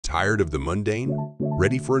Tired of the mundane?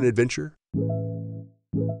 Ready for an adventure?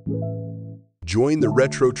 Join the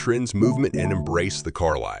retro trends movement and embrace the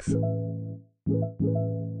car life.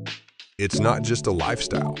 It's not just a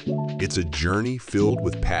lifestyle, it's a journey filled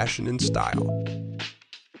with passion and style.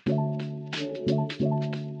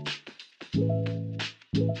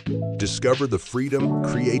 Discover the freedom,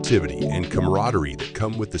 creativity, and camaraderie that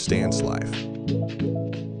come with the stance life.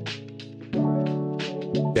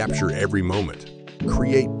 Capture every moment.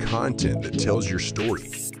 Create content that tells your story.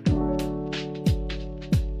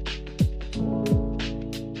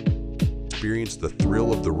 Experience the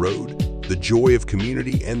thrill of the road, the joy of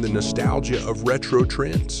community, and the nostalgia of retro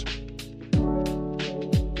trends.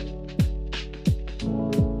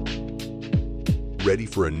 Ready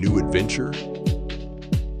for a new adventure?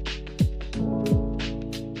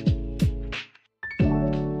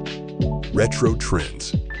 Retro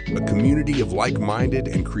Trends, a community of like-minded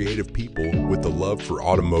and creative people with a love for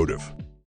automotive.